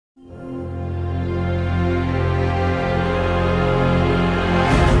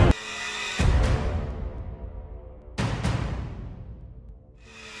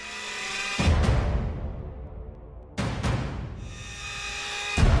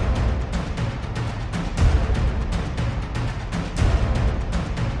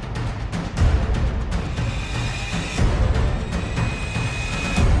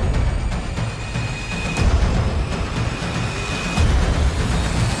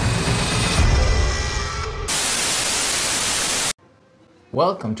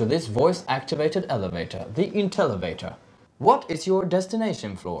Welcome to this voice-activated elevator, the Intellivator. What is your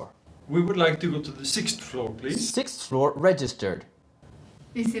destination floor? We would like to go to the 6th floor, please. 6th floor registered.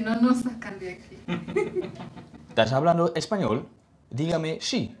 Y si no nos sacan de aquí. ¿Estás hablando español? Dígame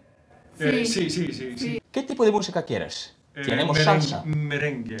sí. Sí. ¿Qué tipo de música quieres? Tenemos salsa.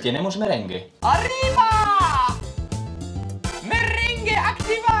 Merengue. Tenemos merengue. ¡Arriba! ¡Merengue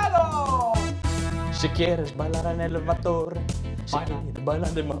activado! Si quieres bailar en el elevador, si quieres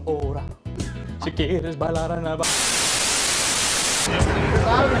bailar de ahora, si quieres bailar en el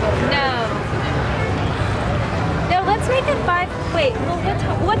No, let's make it 5. Wait, well,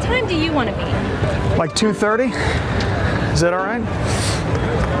 what time do you want to be? Like 2:30? Is that all right?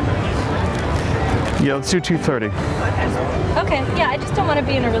 Yeah, let's do 2:30. Okay, yeah, I just don't want to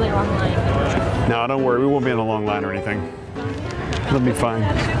be in a really long line. No, don't worry. We won't be in a long line or anything. It'll be fine.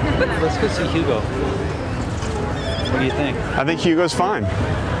 Let's go see Hugo. What do you think? I think Hugo's fine.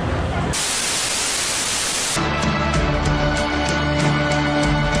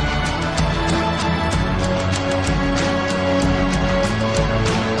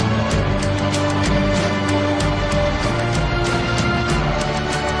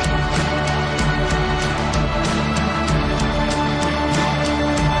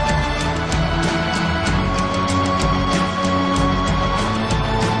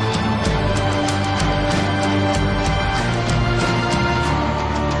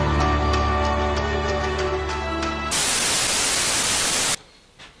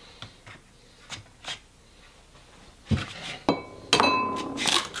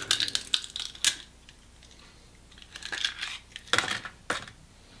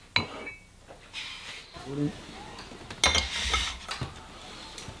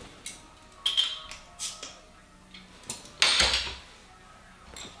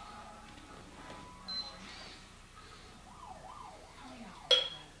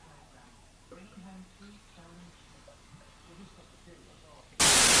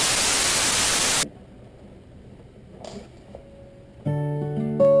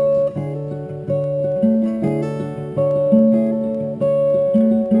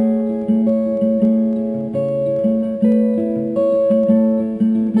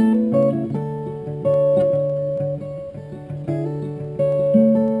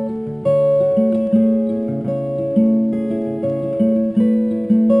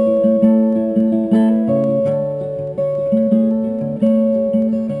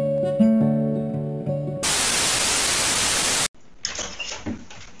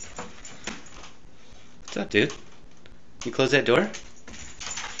 What's up, dude? You close that door?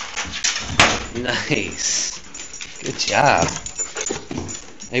 Nice. Good job.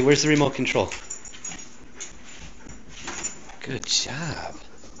 Hey, where's the remote control? Good job.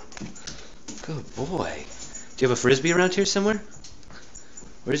 Good boy. Do you have a frisbee around here somewhere?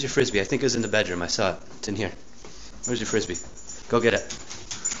 Where's your frisbee? I think it was in the bedroom. I saw it. It's in here. Where's your frisbee? Go get it.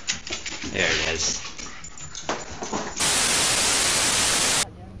 There it is.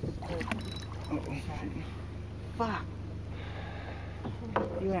 Fuck.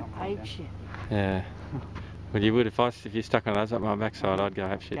 You went ape shit. Yeah. Well, you would if you stuck on us up my backside. I'd go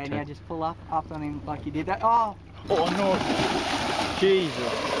ape shit Okay, too. now just pull up on him like you did that. Oh! Oh no! Jesus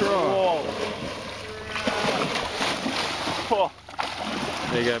Christ! Oh.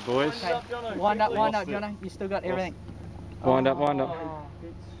 There you go, boys. Okay. Wind up, Jono. You still got everything. Wind up.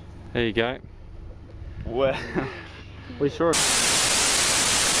 There you go. Well, We saw it.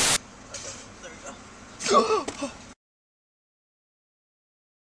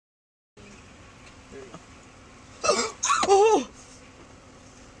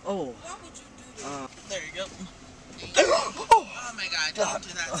 Oh. There you go. Oh my God, don't do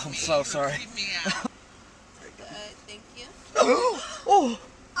that to me. I'm so sorry. Creep me out. Good, thank you. Oh! Oh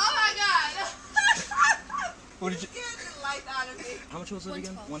my God! What did you... Scared the life out of me. How much was it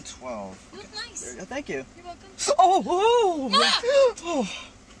again? 112. It was nice. Thank you. You're welcome. Oh! Oh! Ah! Oh!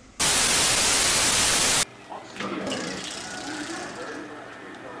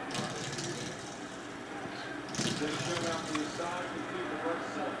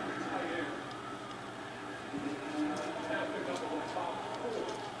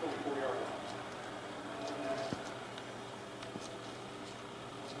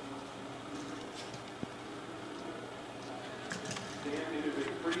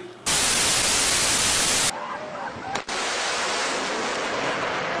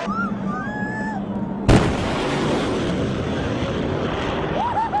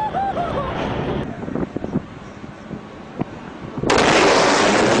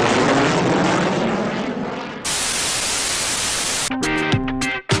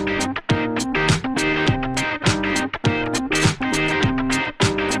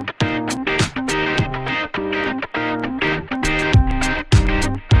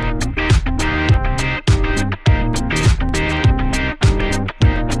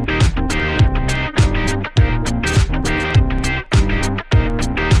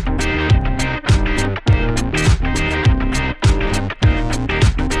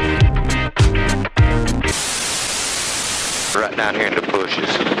 down here in the bushes.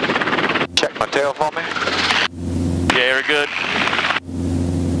 Check my tail for me. Yeah, we're good.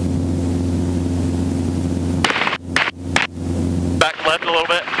 Back left a little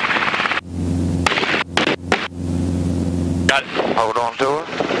bit. Got it. Hold on to her.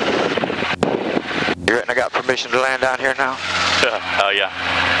 You reckon I got permission to land down here now? Oh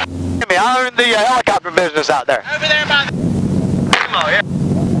yeah. Give me, I earned the helicopter business out there. Over there by the... Come on, yeah.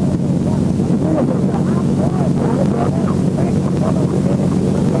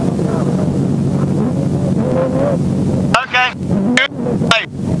 Okay. Hey.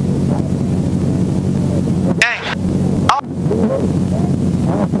 Hey.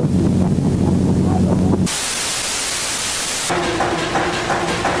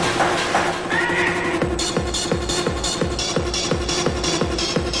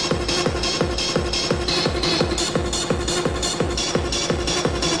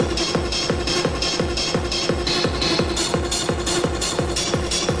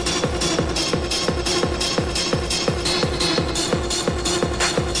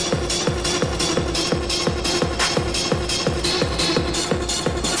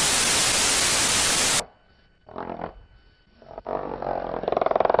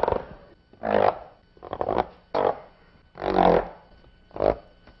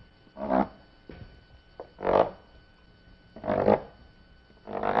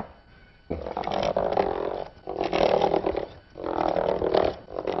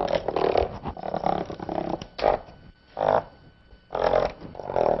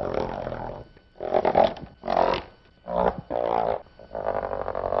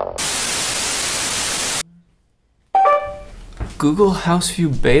 Google House View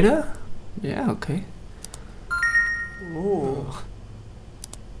Beta? Yeah, okay. Oh.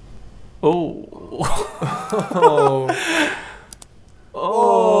 Oh.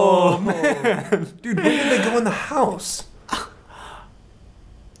 Oh man. Dude, when did they go in the house?